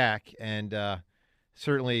 him and Shaq. And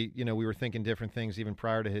certainly, we were thinking different things even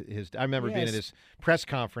prior to his – I remember being at his press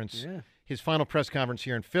conference, his final press conference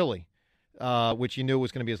here in Philly, which he knew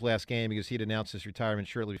was going to be his last game because he'd announced his retirement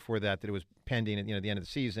shortly before that it was pending at the end of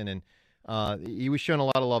the season. And he was showing a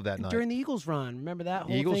lot of love that night. During the Eagles run, remember that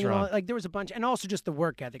whole Eagles thing? run. Like there was a bunch, and also just the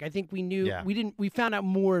work ethic. I think we knew we found out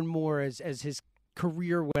more and more as his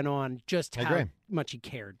career went on just how much he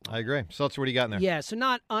cared. I agree. So that's what he got in there. Yeah, so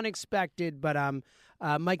not unexpected, but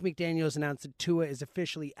Mike McDaniels announced that Tua is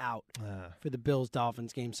officially out for the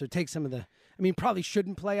Bills-Dolphins game. So take some of the – I mean, probably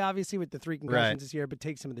shouldn't play, obviously, with the 3 concussions this year, but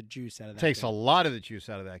take some of the juice out of that Takes game. a lot of the juice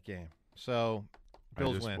out of that game. So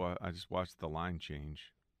Bills win. I just watched the line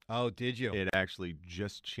change. Oh, did you? It actually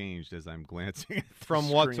just changed as I'm glancing at the From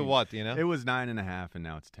screen. what to what, do you know? It was 9.5, and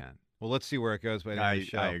now it's 10. Well, let's see where it goes by the end of the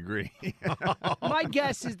show. I agree. My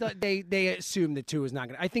guess is that they assumed that Tua was not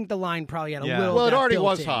going to – I think the line probably had a little – Well, it already built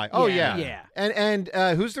was in. high. Oh, yeah. Yeah. And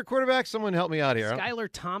who's their quarterback? Someone help me out here. Skylar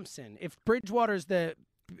Thompson. If Bridgewater's the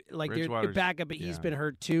backup, but he's been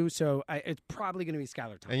hurt too, so it's probably going to be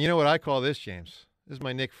Skylar Thompson. And you know what I call this, James? This is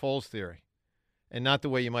my Nick Foles theory, and not the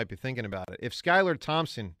way you might be thinking about it. If Skylar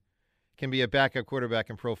Thompson can be a backup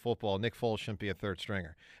quarterback in pro football, Nick Foles shouldn't be a third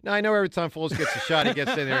stringer. Now, I know every time Foles gets a shot, he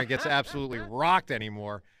gets in there and gets absolutely rocked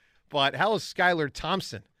anymore, but how is Skylar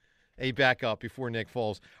Thompson a backup before Nick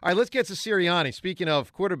Foles? All right, let's get to Sirianni. Speaking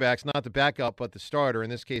of quarterbacks, not the backup, but the starter, in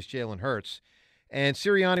this case, Jalen Hurts. And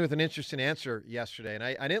Sirianni with an interesting answer yesterday, and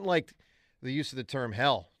I didn't like the use of the term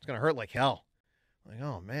hell. It's going to hurt like hell. Like,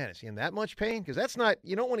 oh, man, is he in that much pain? Because that's not –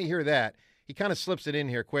 you don't want to hear that. He kind of slips it in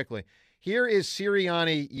here quickly. Here is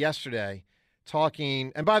Sirianni yesterday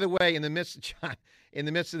talking, and by the way, in the midst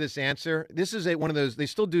of this answer, this is one of those, they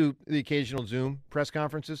still do the occasional Zoom press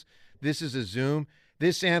conferences. This is a Zoom.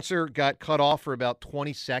 This answer got cut off for about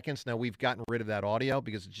 20 seconds. Now we've gotten rid of that audio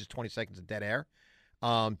because it's just 20 seconds of dead air.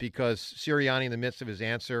 Because Sirianni, in the midst of his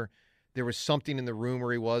answer, there was something in the room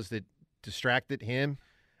where he was that distracted him.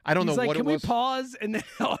 I don't know what it was. Can we pause? And then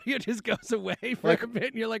the audio just goes away for a bit,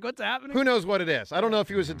 and you're like, what's happening? Who knows what it is? I don't know if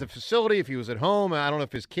he was at the facility, if he was at home. I don't know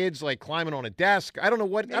if his kid's climbing on a desk. I don't know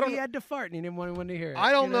what. Maybe he had to fart and he didn't want anyone to hear it.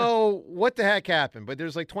 I don't know what the heck happened, but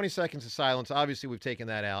there's 20 seconds of silence. Obviously, we've taken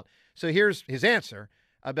that out. So here's his answer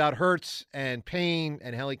about Hurts and pain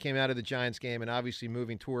and how he came out of the Giants game and obviously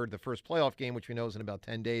moving toward the first playoff game, which we know is in about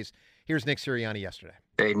 10 days. Here's Nick Sirianni yesterday.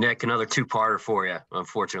 Hey, Nick, another two-parter for you,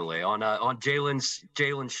 unfortunately, on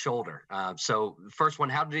Jalen's shoulder. So the first one,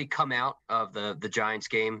 how did he come out of the Giants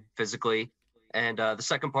game physically? And the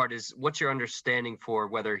second part is, what's your understanding for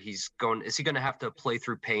whether is he going to have to play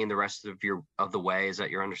through pain the rest of the way? Is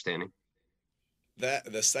that your understanding?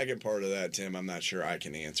 The second part of that, Tim, I'm not sure I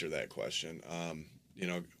can answer that question.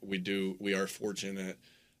 We are fortunate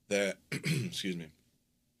that, excuse me,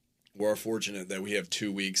 we're fortunate that we have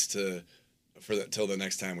 2 weeks till the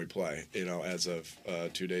next time we play, as of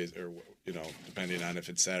 2 days or, depending on if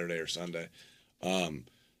it's Saturday or Sunday.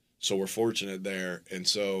 So we're fortunate there. And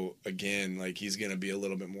so again, like, he's going to be a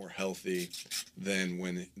little bit more healthy than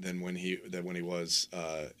when he was,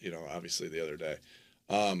 obviously the other day.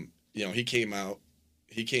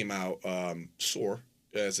 He came out sore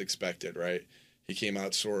as expected, right? He came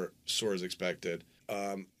out sore as expected.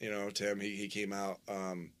 Tim, he came out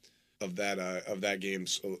of that game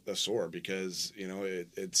sore because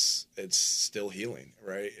it's still healing,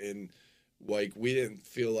 right? And like, we didn't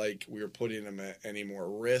feel like we were putting him at any more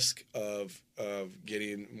risk of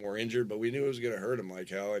getting more injured, but we knew it was going to hurt him like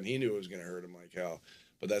hell, and he knew it was going to hurt him like hell.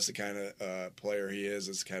 But that's the kind of player he is.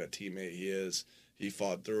 That's the kind of teammate he is. He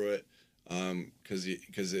fought through it because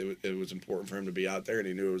it was important for him to be out there, and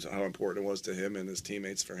he knew how important it was to him and his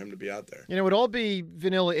teammates for him to be out there. It would all be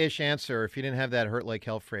vanilla-ish answer if you didn't have that hurt like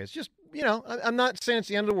hell phrase. Just, I'm not saying it's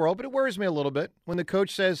the end of the world, but it worries me a little bit when the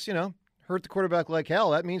coach says, hurt the quarterback like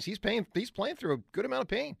hell. That means he's playing through a good amount of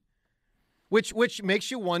pain, which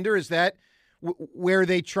makes you wonder, is that where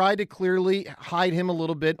they tried to clearly hide him a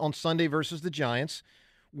little bit on Sunday versus the Giants?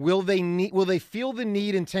 Will they feel the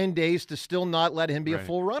need in 10 days to still not let him be a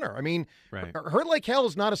full runner? I mean, hurt like hell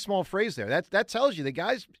is not a small phrase there. That tells you the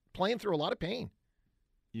guy's playing through a lot of pain.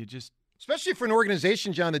 Especially for an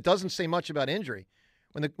organization, John, that doesn't say much about injury.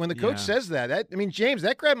 When the coach says that, James,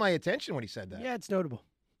 that grabbed my attention when he said that. Yeah, it's notable.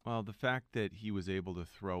 Well, the fact that he was able to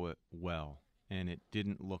throw it well and it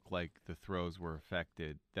didn't look like the throws were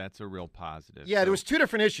affected, that's a real positive. Yeah, there was two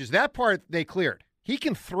different issues. That part they cleared. He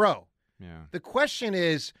can throw. Yeah. The question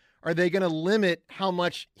is, are they going to limit how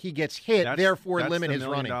much he gets hit, therefore limit his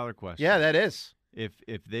running? That's the $1 million question. Yeah, that is.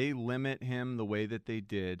 If they limit him the way that they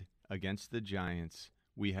did against the Giants,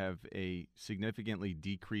 we have a significantly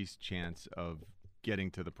decreased chance of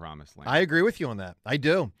getting to the promised land. I agree with you on that. I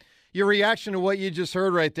do. Your reaction to what you just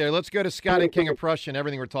heard right there. Let's go to Scott and King of Prussia and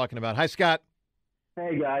everything we're talking about. Hi, Scott.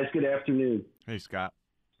 Hey, guys. Good afternoon. Hey, Scott.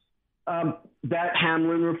 That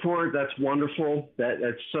Hamlin report, that's wonderful.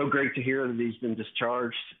 That's so great to hear that he's been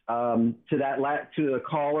discharged. To the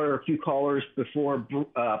caller, a few callers before,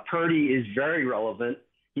 Purdy is very relevant.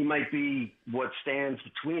 He might be what stands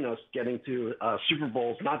between us getting to Super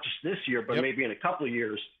Bowls, not just this year, but maybe in a couple of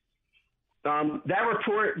years. That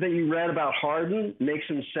report that you read about Harden makes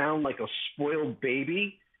him sound like a spoiled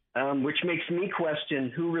baby, which makes me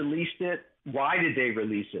question who released it, why did they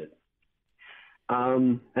release it?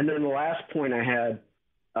 And then the last point I had,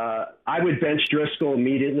 I would bench Driscoll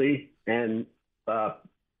immediately and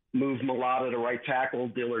move Mulata to right tackle,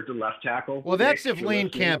 Dillard to left tackle. Well, that's if Lane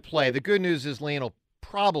can't play. The good news is Lane will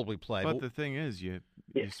probably play. But the thing is, you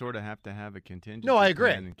sort of have to have a contingency. No, I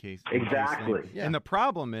agree. In case exactly. Yeah. And the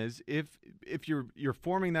problem is, if you're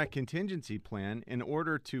forming that contingency plan in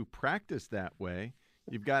order to practice that way,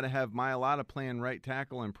 you've got to have Mailata playing right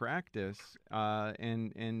tackle in practice,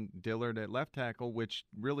 and Dillard at left tackle, which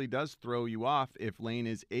really does throw you off if Lane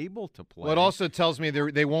is able to play. Well, it also tells me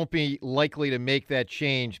they won't be likely to make that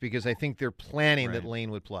change because I think they're planning that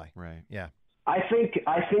Lane would play. Right. Yeah. I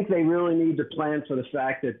think they really need to plan for the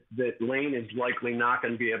fact that Lane is likely not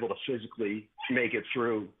going to be able to physically make it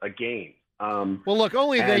through a game. Well, look,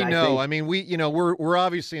 only they know. I mean, we're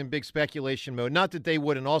obviously in big speculation mode. Not that they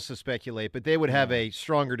wouldn't also speculate, but they would have a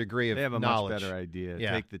stronger degree of knowledge. They have a much better idea.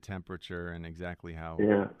 Yeah. Take the temperature and exactly how.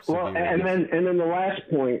 Yeah. Well, and then the last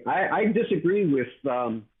point, I disagree with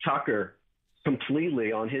Tucker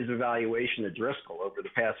completely on his evaluation of Driscoll over the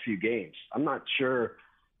past few games. I'm not sure.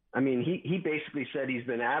 I mean, he basically said he's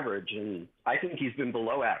been average, and I think he's been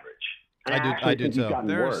below average. I do too.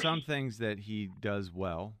 There are some things that he does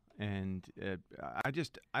well, and I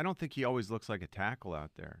don't think he always looks like a tackle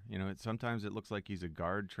out there. Sometimes it looks like he's a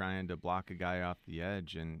guard trying to block a guy off the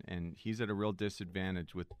edge, and he's at a real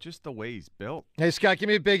disadvantage with just the way he's built. Hey, Scott, give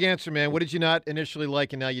me a big answer, man. What did you not initially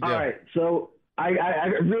like, and now you do? All right, so I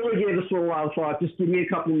really gave this one a lot of thought. Just give me a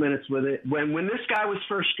couple minutes with it. When this guy was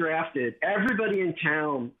first drafted, everybody in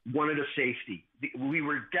town wanted a safety. We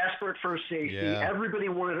were desperate for a safety. Yeah. Everybody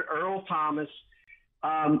wanted Earl Thomas.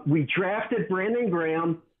 We drafted Brandon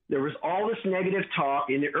Graham. There was all this negative talk.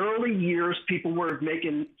 In the early years, people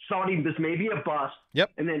thought he was maybe a bust.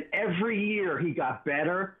 Yep. And then every year he got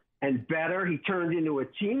better and better. He turned into a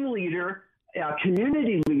team leader, a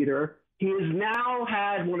community leader. He has now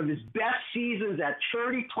had one of his best seasons at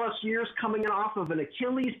 30-plus years coming off of an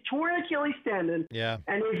torn Achilles tendon. Yeah.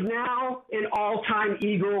 And is now an all-time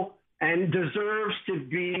Eagle and deserves to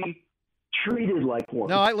be treated like one.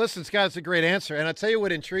 No, listen, Scott, it's a great answer. And I'll tell you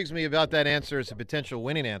what intrigues me about that answer is a potential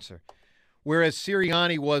winning answer. Whereas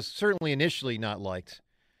Sirianni was certainly initially not liked,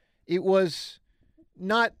 it was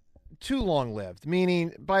not too long-lived,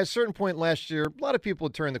 meaning by a certain point last year, a lot of people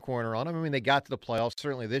had turned the corner on him. I mean, they got to the playoffs,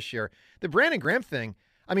 certainly this year. The Brandon Graham thing,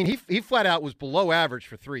 I mean, he flat out was below average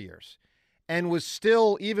for 3 years and was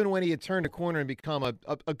still, even when he had turned a corner and become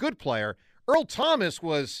a good player, Earl Thomas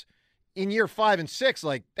was in year 5 and 6,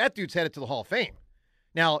 like, that dude's headed to the Hall of Fame.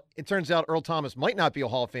 Now, it turns out Earl Thomas might not be a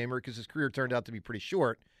Hall of Famer because his career turned out to be pretty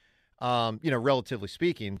short, relatively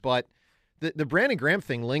speaking. But the Brandon Graham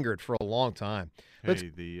thing lingered for a long time.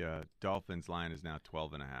 The Dolphins line is now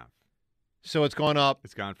 12.5. So it's gone up.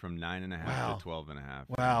 It's gone from 9.5 to 12.5 in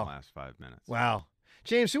the last 5 minutes. Wow.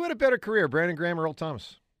 James, who had a better career, Brandon Graham or Earl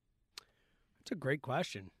Thomas? That's a great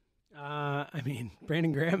question. I mean,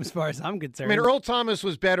 Brandon Graham, as far as I'm concerned. I mean, Earl Thomas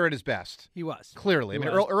was better at his best. He was. Clearly.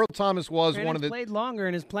 Earl Thomas was Brandon's one of the. Played longer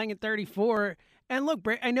and is playing at 34. And look,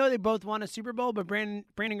 I know they both won a Super Bowl, but Brandon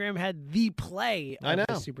Graham had the play of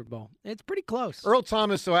the Super Bowl. It's pretty close. Earl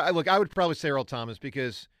Thomas, so I would probably say Earl Thomas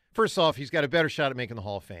because, first off, he's got a better shot at making the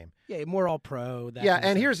Hall of Fame. Yeah, more all-pro.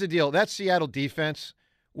 And here's the deal. That Seattle defense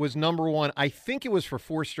was number one, I think it was for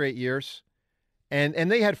 4 straight years.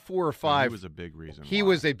 And they had 4 or 5. He was a big reason. He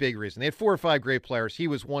was a big reason. They had 4 or 5 great players. He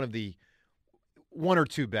was one of the 1 or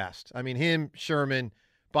 2 best. I mean, him, Sherman,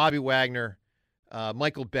 Bobby Wagner,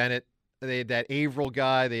 Michael Bennett. They had that Averill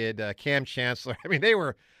guy. They had Cam Chancellor. I mean, they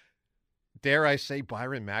were, dare I say,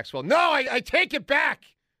 Byron Maxwell. No, I take it back.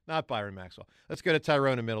 Not Byron Maxwell. Let's go to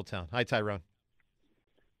Tyrone in Middletown. Hi, Tyrone.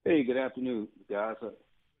 Hey, good afternoon, guys.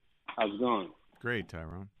 How's it going? Great,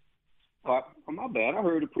 Tyrone. My bad. I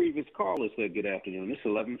heard the previous caller said good afternoon. It's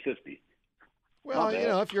 11:50. Well,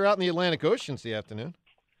 if you're out in the Atlantic Ocean, it's the afternoon.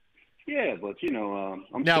 Yeah, but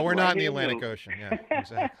I'm. No, we're not in the here, Atlantic Ocean. Yeah,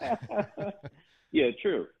 exactly. Yeah,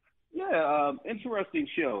 true. Yeah, interesting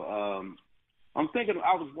show. I'm thinking.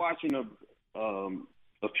 I was watching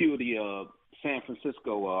a few of the San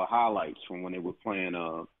Francisco highlights from when they were playing.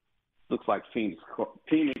 Looks like Phoenix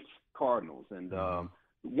Cardinals, and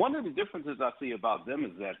one of the differences I see about them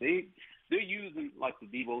is that they're using like the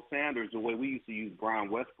Deebo Sanders the way we used to use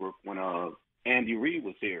Brian Westbrook when Andy Reid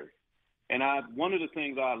was here. And one of the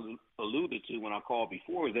things I alluded to when I called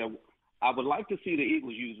before is that I would like to see the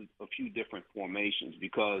Eagles use a few different formations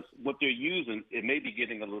because what they're using, it may be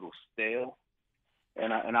getting a little stale.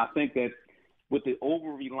 And I think that with the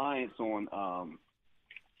over-reliance on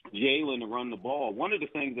Jalen to run the ball, one of the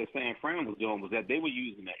things that San Fran was doing was that they were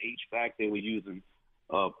using the H-back, they were using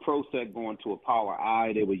pro set going to a power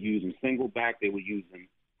I. They were using single back. They were using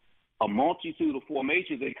a multitude of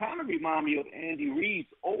formations. They kind of remind me of Andy Reid's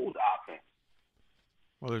old offense.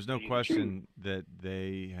 Well, there's no question that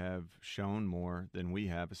they have shown more than we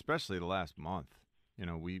have, especially the last month.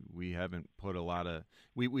 We haven't put a lot of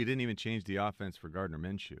we didn't even change the offense for Gardner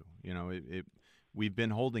Minshew. We've been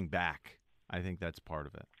holding back. I think that's part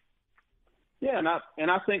of it. Yeah,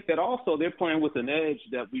 and I think that also they're playing with an edge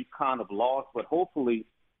that we've kind of lost, but hopefully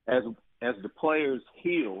as the players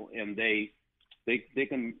heal and they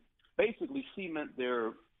can basically cement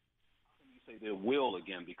their will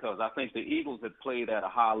again, because I think the Eagles had played at a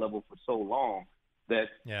high level for so long that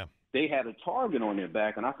they had a target on their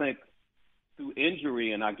back, and I think through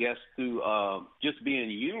injury and I guess through just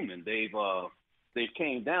being human, they've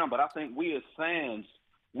came down. But I think we as fans,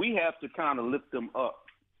 we have to kind of lift them up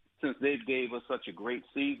since they gave us such a great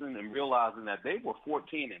season and realizing that they were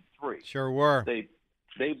 14-3. Sure were. They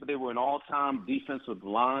were an all-time defensive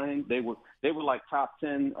line. They were like top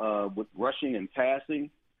 10 with rushing and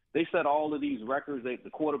passing. They set all of these records. The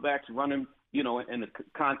quarterbacks running, in the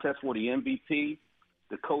contest for the MVP,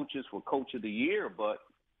 the coaches for Coach of the Year. But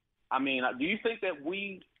I mean, do you think that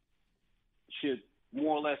we should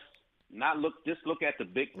more or less not look at the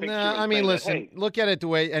big picture? No, I mean, listen, look at it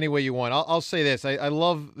any way you want. I'll say this. I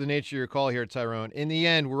love the nature of your call here, Tyrone. In the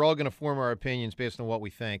end, we're all going to form our opinions based on what we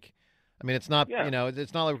think. I mean, it's not,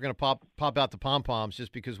 it's not like we're going to pop out the pom-poms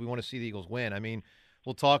just because we want to see the Eagles win. I mean,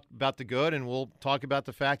 we'll talk about the good and we'll talk about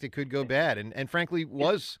the fact it could go bad. And frankly,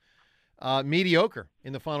 was mediocre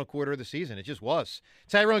in the final quarter of the season. It just was.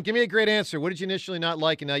 Tyrone, give me a great answer. What did you initially not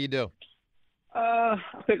like and now you do? I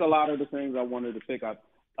think a lot of the things I wanted to pick up.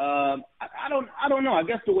 I don't know. I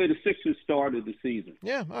guess the way the Sixers started the season.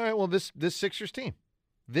 Yeah. All right. Well, this Sixers team,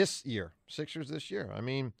 Sixers this year. I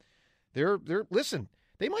mean, they're listen.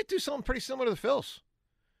 They might do something pretty similar to the Phils.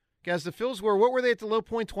 Guys, the Phils what were they at the low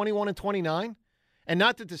point? 21-29, and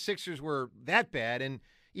not that the Sixers were that bad. And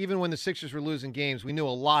even when the Sixers were losing games, we knew a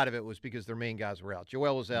lot of it was because their main guys were out.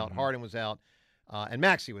 Joel was out, Harden was out, and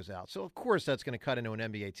Maxey was out. So, of course, that's going to cut into an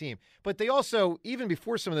NBA team. But they also, even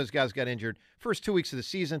before some of those guys got injured, first 2 weeks of the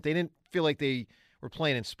season, they didn't feel like they were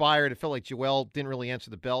playing inspired. It felt like Joel didn't really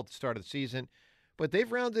answer the bell at the start of the season. But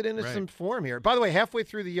they've rounded into some form here. By the way, halfway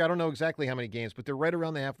through the year, I don't know exactly how many games, but they're right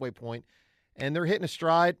around the halfway point, and they're hitting a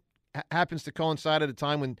stride. Happens to coincide at a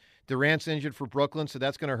time when Durant's injured for Brooklyn, so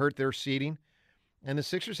that's going to hurt their seeding. And the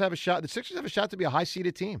Sixers have a shot. The Sixers have a shot to be a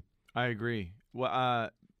high-seeded team. I agree.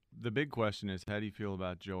 Well, the big question is, how do you feel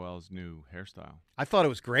about Joel's new hairstyle? I thought it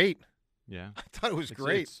was great. Yeah, I thought it was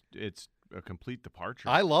great. It's a complete departure.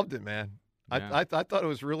 I loved it, man. Yeah. I thought it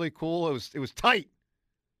was really cool. It was tight,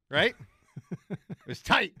 right? It was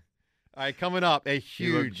tight. All right, coming up, a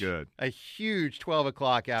huge 12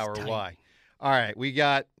 o'clock hour. Why? All right, we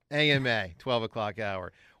got AMA, 12 o'clock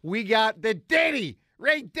hour. We got the Diddy,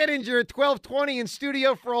 Ray Dittinger at 12:20 in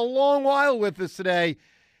studio for a long while with us today.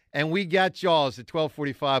 And we got Jaws at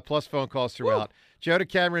 12:45 plus phone calls throughout. Woo! Joe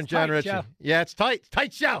DeCamera, John Ritchie. Yeah, it's tight. It's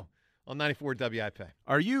tight show on 94 WIP.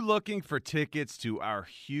 Are you looking for tickets to our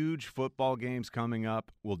huge football games coming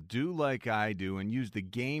up? Well, do like I do and use the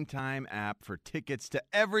Game Time app for tickets to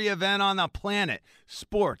every event on the planet.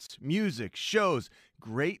 Sports, music, shows,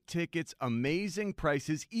 great tickets, amazing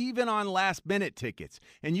prices, even on last-minute tickets.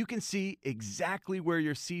 And you can see exactly where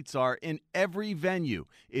your seats are in every venue.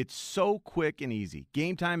 It's so quick and easy.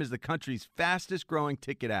 Game Time is the country's fastest-growing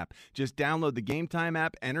ticket app. Just download the Game Time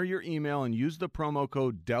app, enter your email, and use the promo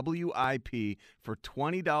code WIP for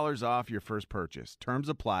 $20 off your first purchase. Terms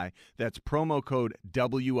apply. That's promo code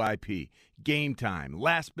WIP. Game Time.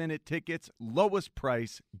 Last-minute tickets, lowest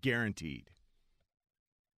price guaranteed.